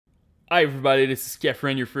Hi everybody, this is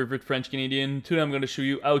Kefren, your favorite French Canadian. Today I'm going to show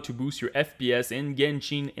you how to boost your FPS in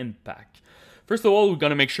Genshin Impact. First of all, we're going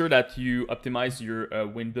to make sure that you optimize your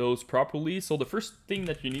windows properly. So the first thing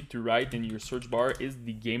that you need to write in your search bar is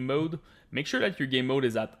the game mode. Make sure that your game mode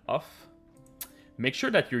is at off. Make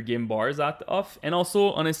sure that your game bar is at off, and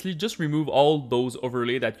also honestly just remove all those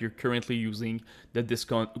overlay that you're currently using, the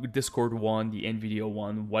Discord one, the Nvidia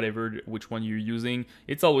one, whatever, which one you're using.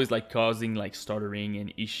 It's always like causing like stuttering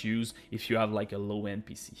and issues if you have like a low-end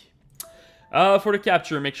PC. For the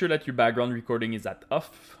capture, make sure that your background recording is at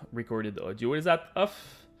off, recorded audio is at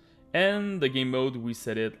off, and the game mode we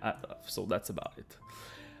set it at off. So that's about it.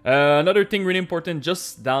 Another thing really important,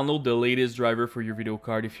 just download the latest driver for your video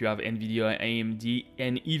card if you have Nvidia, AMD,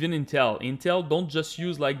 and even Intel. Intel, don't just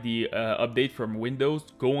use like the update from Windows.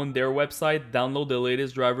 Go on their website, download the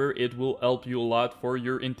latest driver. It will help you a lot for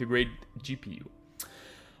your integrated GPU.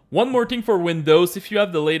 One more thing for Windows, if you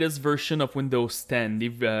have the latest version of Windows 10,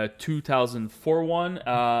 the 2004 one,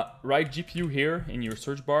 write GPU here in your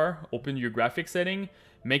search bar, open your graphics setting.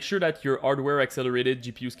 Make sure that your hardware accelerated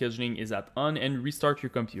GPU scheduling is at on and restart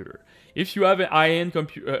your computer. If you have an high-end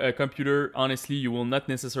computer, honestly, you will not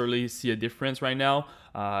necessarily see a difference right now.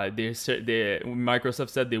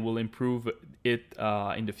 Microsoft said they will improve it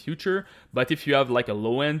in the future. But if you have like a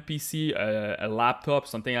low-end PC, a laptop,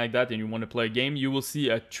 something like that, and you want to play a game, you will see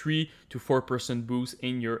a 3 to 4% boost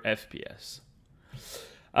in your FPS.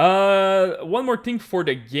 One more thing for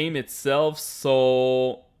the game itself.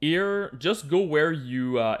 So here, just go where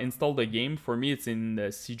you install the game. For me, it's in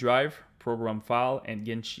the C drive, program file, and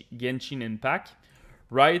Genshin Impact.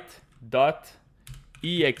 Write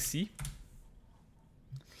 .exe.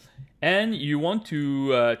 And you want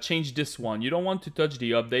to change this one. You don't want to touch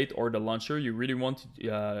the update or the launcher. You really want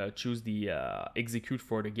to choose the execute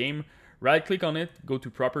for the game. Right click on it, go to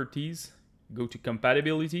properties, go to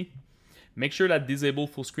compatibility. Make sure that disable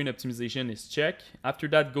full screen optimization is checked. After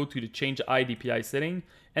that, go to the change IDPI setting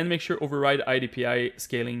and make sure override IDPI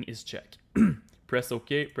scaling is checked. Press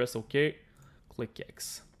OK, click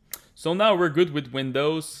X. So now we're good with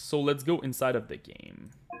Windows. So let's go inside of the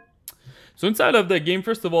game. So inside of the game,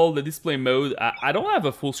 first of all, the display mode, I don't have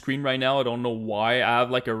a full screen right now. I don't know why. I have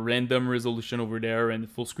like a random resolution over there and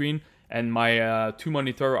full screen. And my two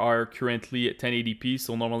monitors are currently at 1080p.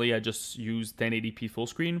 So normally I just use 1080p full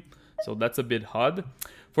screen. So that's a bit odd.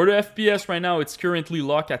 For the FPS right now, it's currently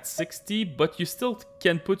locked at 60, but you still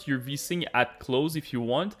can put your VSync at close if you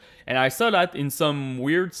want. And I saw that in some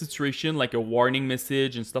weird situation, like a warning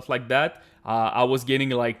message and stuff like that. I was getting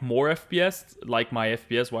like more FPS, like my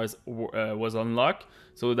FPS was unlocked.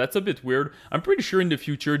 So that's a bit weird. I'm pretty sure in the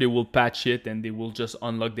future they will patch it and they will just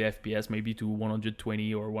unlock the FPS maybe to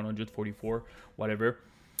 120 or 144, whatever.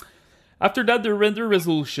 After that, the render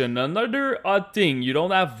resolution. Another odd thing, you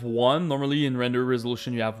don't have 1. Normally in render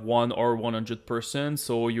resolution, you have 1 or 100%.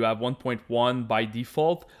 So you have 1.1 by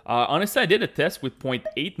default. Honestly, I did a test with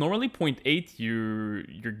 0.8. Normally 0.8, your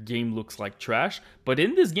game looks like trash. But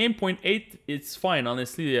in this game, 0.8, it's fine.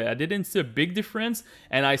 Honestly, I didn't see a big difference.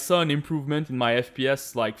 And I saw an improvement in my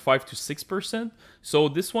FPS like 5 to 6%. So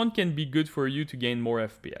this one can be good for you to gain more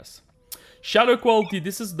FPS. Shadow quality,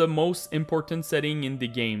 this is the most important setting in the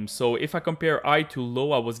game. So if I compare high to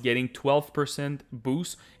low, I was getting 12%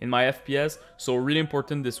 boost in my FPS. So really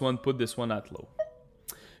important, this one, put this one at low.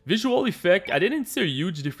 Visual effect, I didn't see a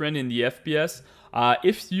huge difference in the FPS.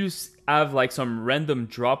 If you have like some random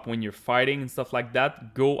drop when you're fighting and stuff like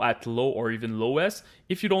that, go at low or even lowest.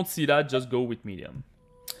 If you don't see that, just go with medium.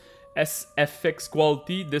 Sfx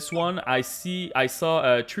Quality, this one I saw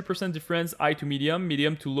a 3% difference, high to medium,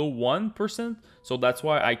 medium to low 1%, so that's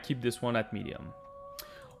why I keep this one at medium.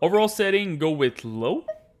 Overall setting, go with low.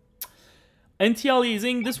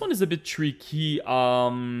 Anti-Aliasing, this one is a bit tricky.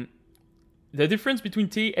 The difference between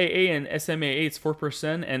TAA and SMAA is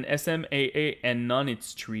 4% and SMAA and none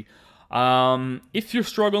it's 3%. If you're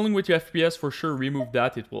struggling with your FPS, for sure remove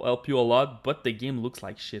that, it will help you a lot, but the game looks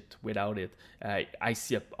like shit without it. I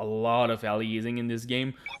see a lot of aliasing in this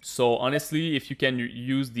game, so honestly, if you can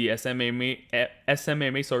use the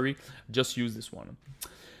SMAA, just use this one.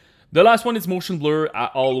 The last one is motion blur. I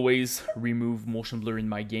always remove motion blur in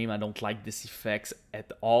my game. I don't like this effects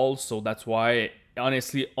at all, so that's why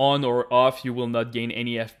honestly on or off you will not gain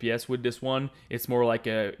any FPS with this one. It's more like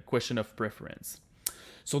a question of preference.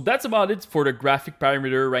 So that's about it for the graphic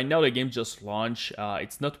parameter. Right now the game just launched.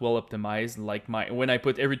 It's not well optimized. Like when I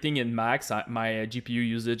put everything in max, my GPU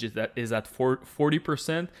usage is at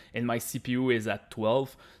 40% and my CPU is at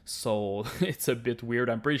 12. So it's a bit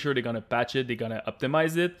weird. I'm pretty sure they're gonna patch it. They're gonna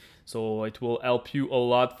optimize it. So it will help you a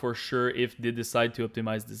lot for sure if they decide to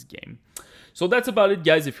optimize this game. So that's about it,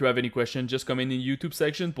 guys. If you have any questions, just comment in the YouTube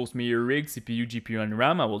section, post me your rig, CPU, GPU, and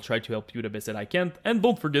RAM. I will try to help you the best that I can. And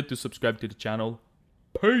don't forget to subscribe to the channel.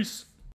 Peace!